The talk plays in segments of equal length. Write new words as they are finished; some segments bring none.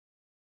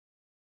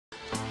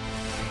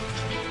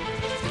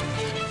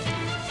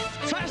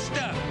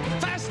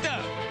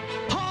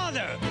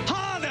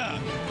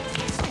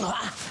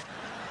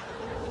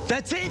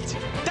That's it!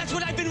 That's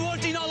what I've been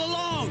wanting all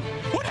along!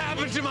 What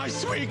happened to my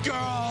sweet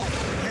girl?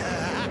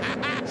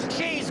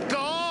 She's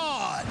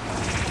gone!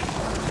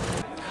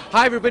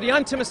 Hi everybody,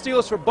 I'm Tim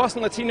Estilos for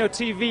Boston Latino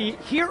TV,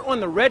 here on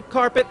the red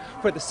carpet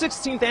for the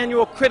 16th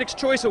Annual Critics'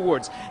 Choice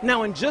Awards.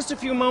 Now in just a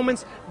few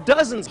moments,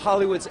 dozens of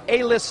Hollywood's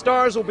A-list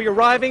stars will be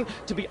arriving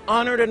to be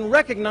honored and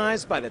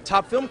recognized by the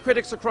top film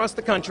critics across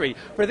the country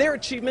for their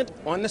achievement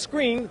on the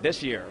screen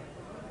this year.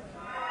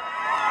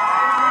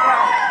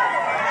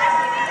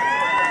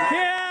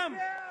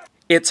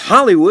 It's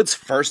Hollywood's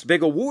first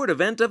big award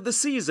event of the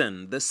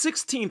season. The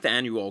 16th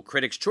Annual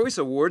Critics' Choice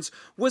Awards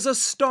was a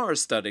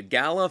star-studded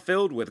gala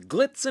filled with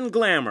glitz and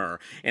glamour,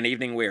 an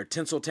evening where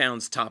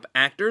Tinseltown's top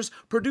actors,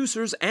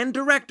 producers, and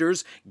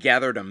directors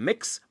gather to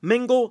mix,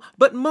 mingle,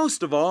 but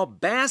most of all,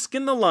 bask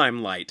in the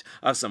limelight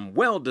of some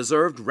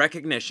well-deserved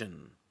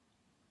recognition.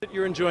 What are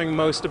you enjoying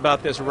most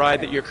about this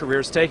ride that your career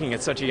is taking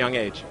at such a young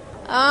age?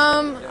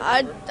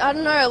 I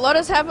don't know, a lot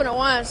has happened at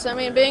once. I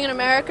mean, being in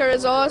America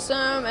is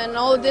awesome and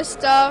all of this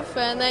stuff,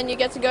 and then you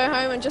get to go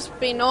home and just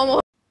be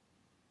normal.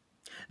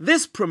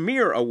 This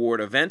premiere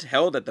award event,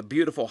 held at the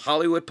beautiful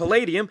Hollywood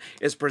Palladium,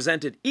 is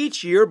presented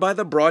each year by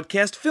the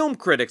Broadcast Film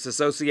Critics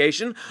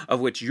Association, of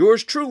which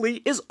yours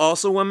truly is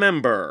also a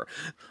member.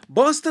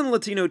 Boston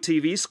Latino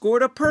TV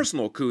scored a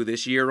personal coup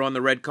this year on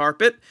the red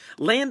carpet,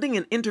 landing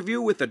an interview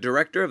with the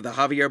director of the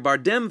Javier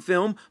Bardem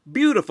film,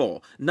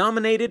 Beautiful,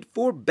 nominated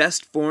for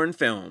Best Foreign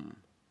Film.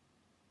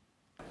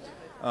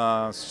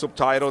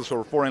 Subtitles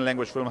for foreign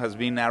language film has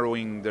been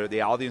narrowing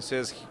the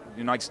audiences. The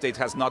United States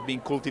has not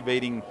been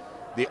cultivating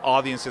the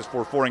audiences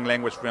for foreign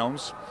language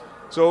films.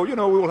 So, we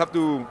will have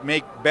to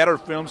make better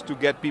films to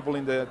get people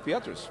in the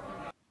theaters.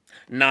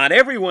 Not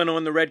everyone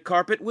on the red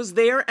carpet was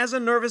there as a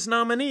nervous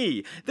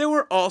nominee. There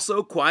were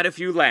also quite a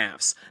few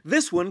laughs.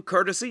 This one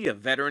courtesy of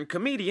veteran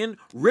comedian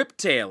Rip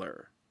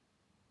Taylor.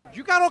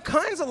 You got all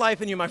kinds of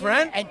life in you, my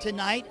friend. And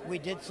tonight we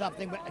did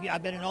something.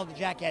 I've been in all the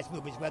Jackass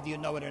movies, whether you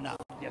know it or not.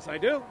 Yes, I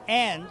do.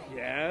 And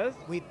yes,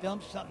 we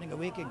filmed something a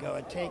week ago,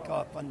 a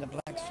takeoff on the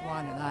Black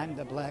Swan, and I'm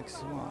the Black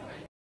Swan.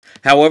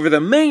 However,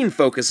 the main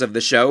focus of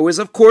the show is,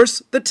 of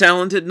course, the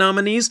talented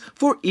nominees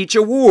for each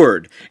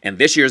award, and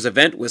this year's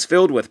event was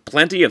filled with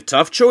plenty of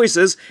tough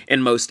choices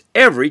in most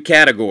every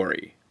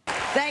category.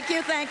 Thank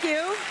you, thank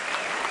you.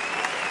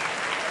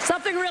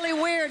 Something really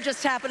weird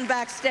just happened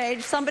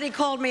backstage. Somebody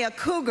called me a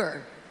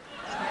cougar,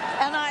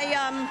 and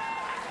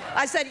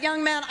I said,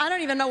 young man, I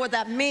don't even know what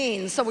that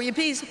means, so will you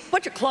please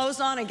put your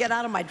clothes on and get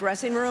out of my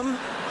dressing room?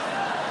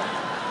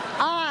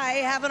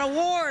 I have an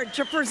award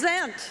to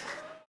present.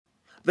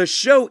 The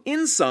show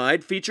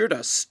inside featured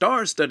a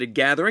star-studded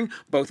gathering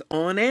both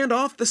on and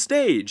off the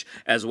stage,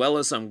 as well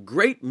as some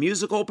great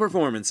musical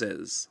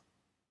performances.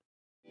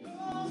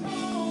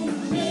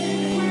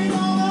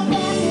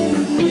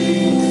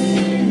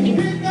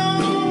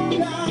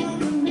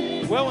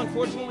 Well,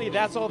 unfortunately,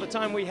 that's all the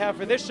time we have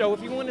for this show.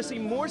 If you want to see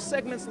more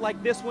segments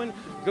like this one,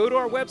 go to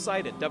our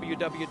website at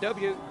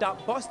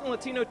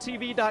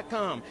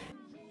www.bostonlatinotv.com.